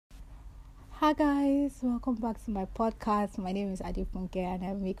Hi guys, welcome back to my podcast. My name is Adefunke and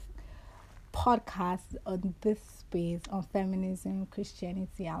I make podcasts on this space on feminism,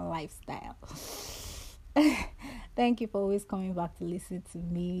 Christianity and lifestyle. Thank you for always coming back to listen to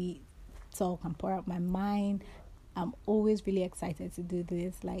me talk and pour out my mind. I'm always really excited to do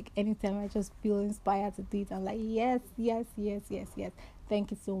this. Like anytime I just feel inspired to do it, I'm like, yes. Thank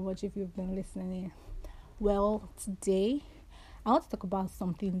you so much if you've been listening. Well, today I want to talk about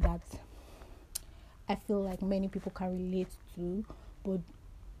something that I feel like many people can relate to, but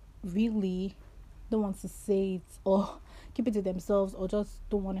really don't want to say it or keep it to themselves or just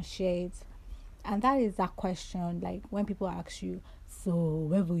don't want to share it. And that is that question, like when people ask you, so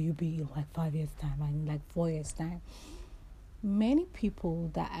where will you be in like 5 years time and like 4 years time? Many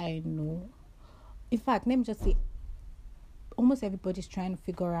people that I know, in fact, let me just say, almost everybody's trying to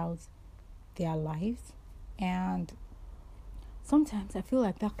figure out their lives, and sometimes I feel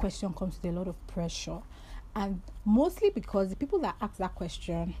like that question comes with a lot of pressure, and mostly because the people that ask that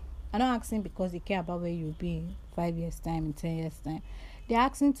question are not asking because they care about where you'll be in 5 years time, in 10 years time. They're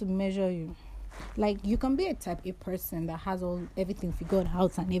asking to measure you. Like, you can be a type A person that has everything figured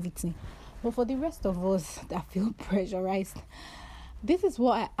out and everything, but for the rest of us that feel pressurized, this is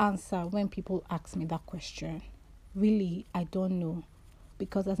what I answer when people ask me that question. Really, I don't know.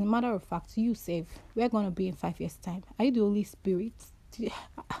 Because as a matter of fact, you say, we're going to be in 5 years time. Are you the Holy Spirit?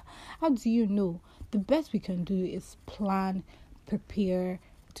 How do you know? The best we can do is plan, prepare,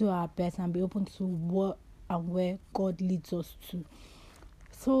 do our best, and be open to what and where God leads us to.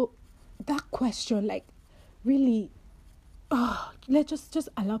 So that question, like, really, let's just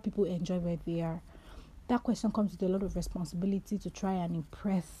allow people to enjoy where they are. That question comes with a lot of responsibility to try and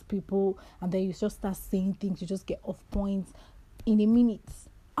impress people, and then you just start saying things, you just get off points in a minute.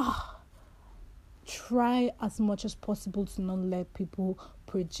 Try as much as possible to not let people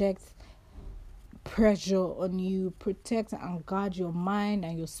project pressure on you. Protect and guard your mind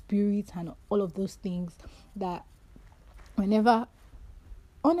and your spirit and all of those things that whenever,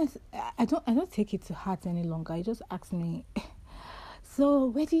 honestly, I don't take it to heart any longer. You just ask me, so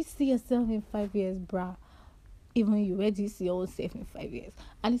where do you see yourself in 5 years, bruh? Even you, where do you see yourself in 5 years?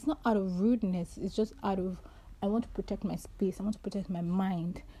 And it's not out of rudeness, it's just out of, I want to protect my space, I want to protect my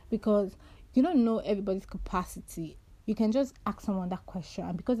mind, because you don't know everybody's capacity. You can just ask someone that question,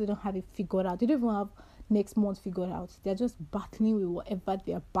 and because they don't have it figured out, they don't even have next month figured out, they're just battling with whatever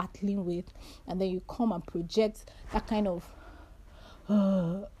they're battling with, and then you come and project that kind of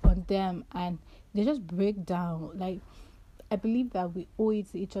on them, and they just break down. Like, I believe that we owe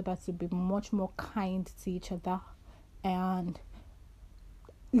it to each other to be much more kind to each other and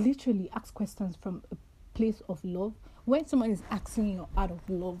literally ask questions from a place of love. When someone is asking you out of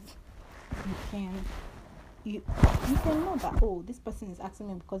love, you can know that, oh, this person is asking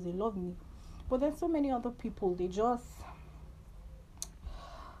me because they love me. But there's so many other people, they just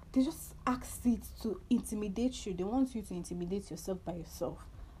ask it to intimidate you. They want you to intimidate yourself by yourself.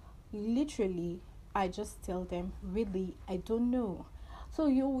 Literally, I just tell them, really, I don't know. So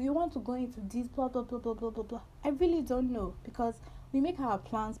you want to go into this blah blah blah blah blah blah blah. I really don't know, because we make our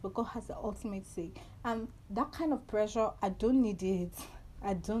plans, but God has the ultimate say. And that kind of pressure, I don't need it.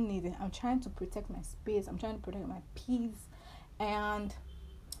 I'm trying to protect my space. I'm trying to protect my peace. And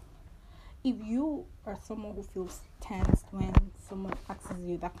if you are someone who feels tense when someone asks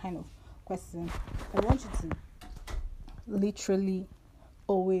you that kind of question, I want you to literally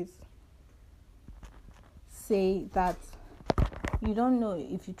always say that you don't know.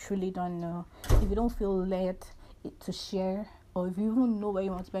 If you truly don't know, if you don't feel led to share, or if you even know where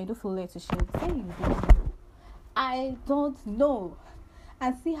you want to be, you don't feel led to share, say you don't know. I don't know.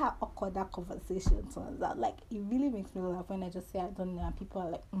 And see how awkward that conversation turns out. Like, it really makes me laugh when I just say I don't know, and people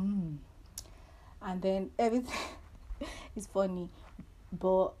are like, and then everything is funny.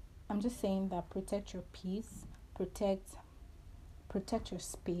 But I'm just saying that protect your peace, protect your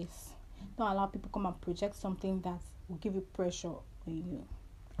space. Don't allow people come and project something that will give you pressure on you.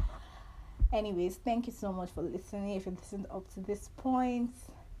 Anyways, thank you so much for listening. If you listened up to this point,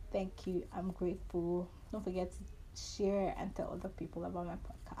 thank you. I'm grateful. Don't forget to share and tell other people about my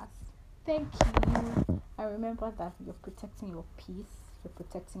podcast. Thank you. And remember that you're protecting your peace, you're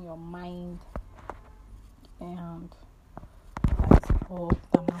protecting your mind, and that's all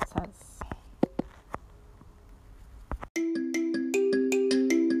that matters.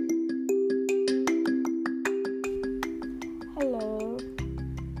 Hello,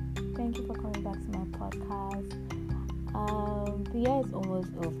 thank you for coming back to my podcast. The year is almost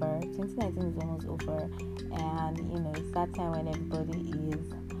over. 2019 is almost over, and it's that time when everybody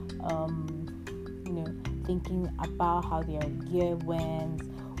is thinking about how their year went,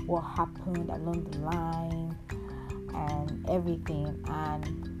 what happened along the line and everything. And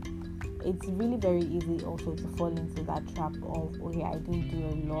it's really very easy also to fall into that trap of, okay, I didn't do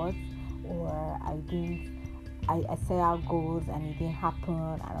a lot, or I set out goals and it didn't happen,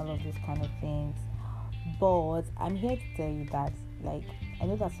 and all of these kind of things. But I'm here to tell you that, like, I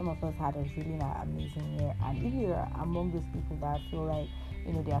know that some of us had a really amazing year, and if you're among those people that feel like,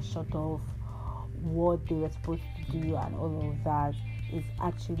 they are short of what they were supposed to do and all of that, is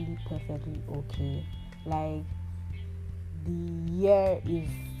actually perfectly okay. Like, the year is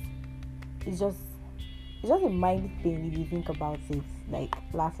it's just a mind thing if you think about it. Like,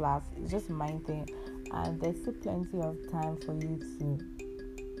 last, it's just a mind thing, and there's still plenty of time for you to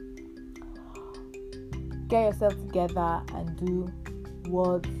get yourself together and do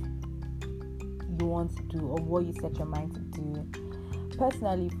what you want to do, or what you set your mind to do.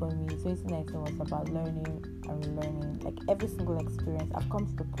 Personally, for me, 2019 was about learning and relearning. Like, every single experience, I've come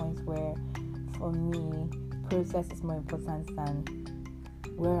to the point where, for me, process is more important than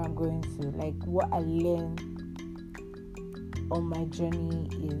where I'm going to. Like, what I learn on my journey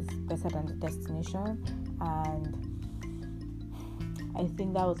is better than the destination. And I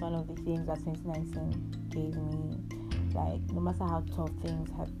think that was one of the things that 2019 gave me. Like, no matter how tough things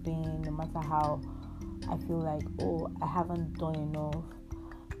have been, no matter how I feel like, I haven't done enough,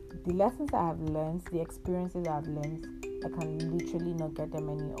 the lessons I have learned, the experiences I've learned, I can literally not get them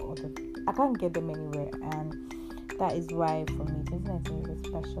I can't get them anywhere. And that is why, for me, 2019 is a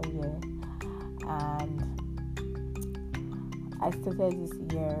special year. And I started this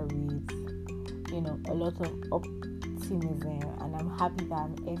year with, a lot of optimism, and I'm happy that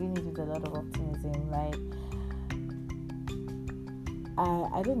I'm ending it with a lot of optimism. Like,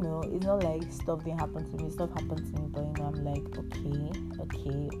 I don't know, it's not like stuff didn't happen to me, stuff happened to me, but I'm like,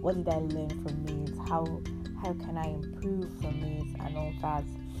 okay, what did I learn from it? How can I improve from it and all that?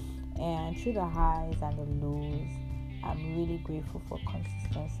 And through the highs and the lows, I'm really grateful for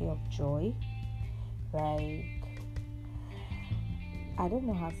consistency of joy. Like, I don't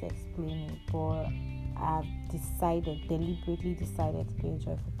know how to explain it, but I've deliberately decided to be a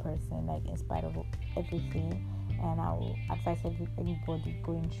joyful person, like, in spite of everything. And I will advise anybody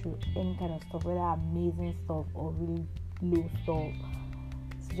going through any kind of stuff, whether amazing stuff or really low stuff,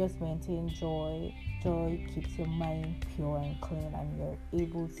 to just maintain joy. Joy keeps your mind pure and clean, and you're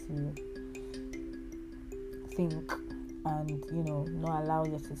able to think and, not allow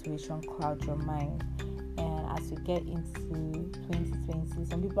your situation cloud your mind. And as we get into 2020,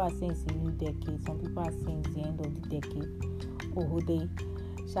 some people are saying it's a new decade, some people are saying it's the end of the decade. Oh, day.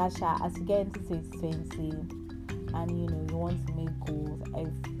 Shasha, as we get into 2020, and you want to make goals, I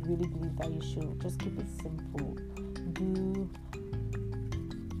really believe that you should just keep it simple. Do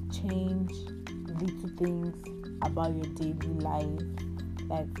change little things about your daily life.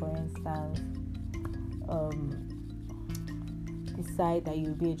 Like, for instance, decide that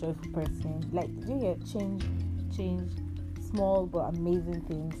you'll be a joyful person. Like, change small but amazing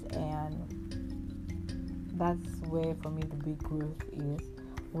things. And that's where, for me, the big growth is,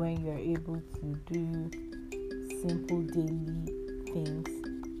 when you're able to do simple daily things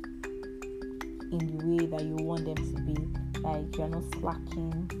in the way that you want them to be. Like, you're not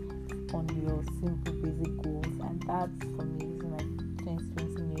slacking on your simple basic goals. And that's, for me, is my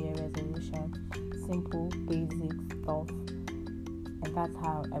 2020 New Year resolution. Simple basic stuff. And that's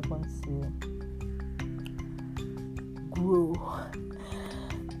how I want to grow.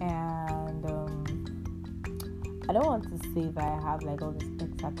 And I don't want to say that I have like all the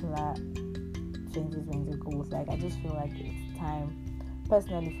spectacular 2020 goals. Like, I just feel like it's time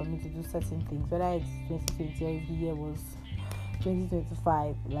personally for me to do certain things, whether it's 2020 or if the year was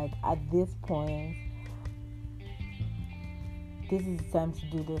 2025. Like, at this point, this is the time to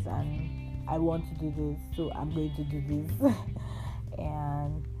do this, and I want to do this, so I'm going to do this.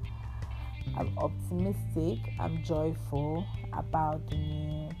 And I'm optimistic, I'm joyful about the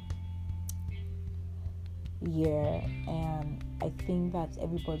new year, and I think that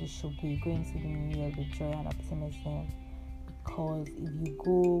everybody should be going to the new year with joy and optimism, because if you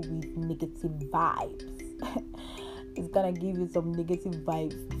go with negative vibes, it's gonna give you some negative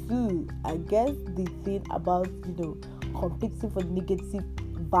vibes too. I guess the thing about competing for negative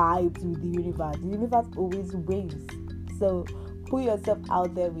vibes with the universe always wins. So put yourself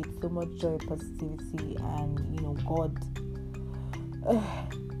out there with so much joy, positivity, and God,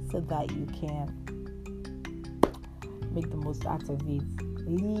 so that you can make the most out of it.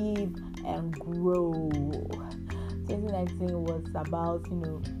 Live and grow. 2019 was about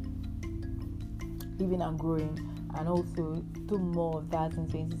living and growing, and also do more of that in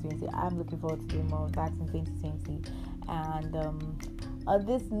 2020. I'm looking forward to doing more of that in 2020, and On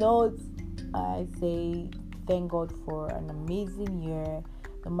this note, I say thank God for an amazing year.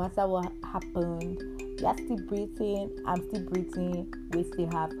 No matter what happened, we are still breathing. I'm still breathing. We still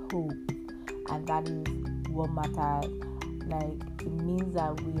have hope, and that is what matters. Like, it means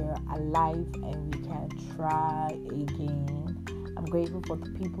that we are alive and we can try again. I'm grateful for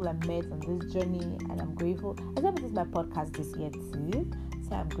the people I met on this journey, and I'm grateful. I said this is my podcast this year too,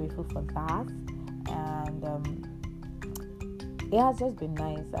 so I'm grateful for that. And it has just been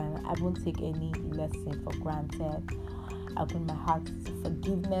nice, and I won't take any lesson for granted. I open my heart to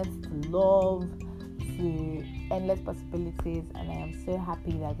forgiveness, to love, to endless possibilities, and I am so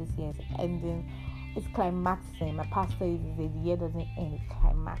happy that this year is ending. It's climaxing. My pastor is the year doesn't end, it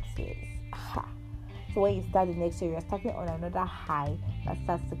climaxes. So when you start the next year, you're starting on another high that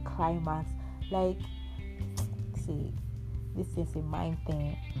starts to climax. Like, see, this is a mind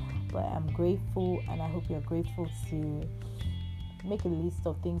thing, but I'm grateful, and I hope you're grateful to make a list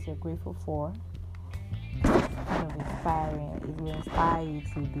of things you're grateful for. It's kind of inspiring. It will inspire you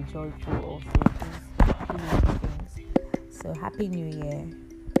to be joyful also. These things. So happy New Year,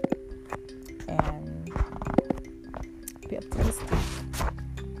 and be optimistic.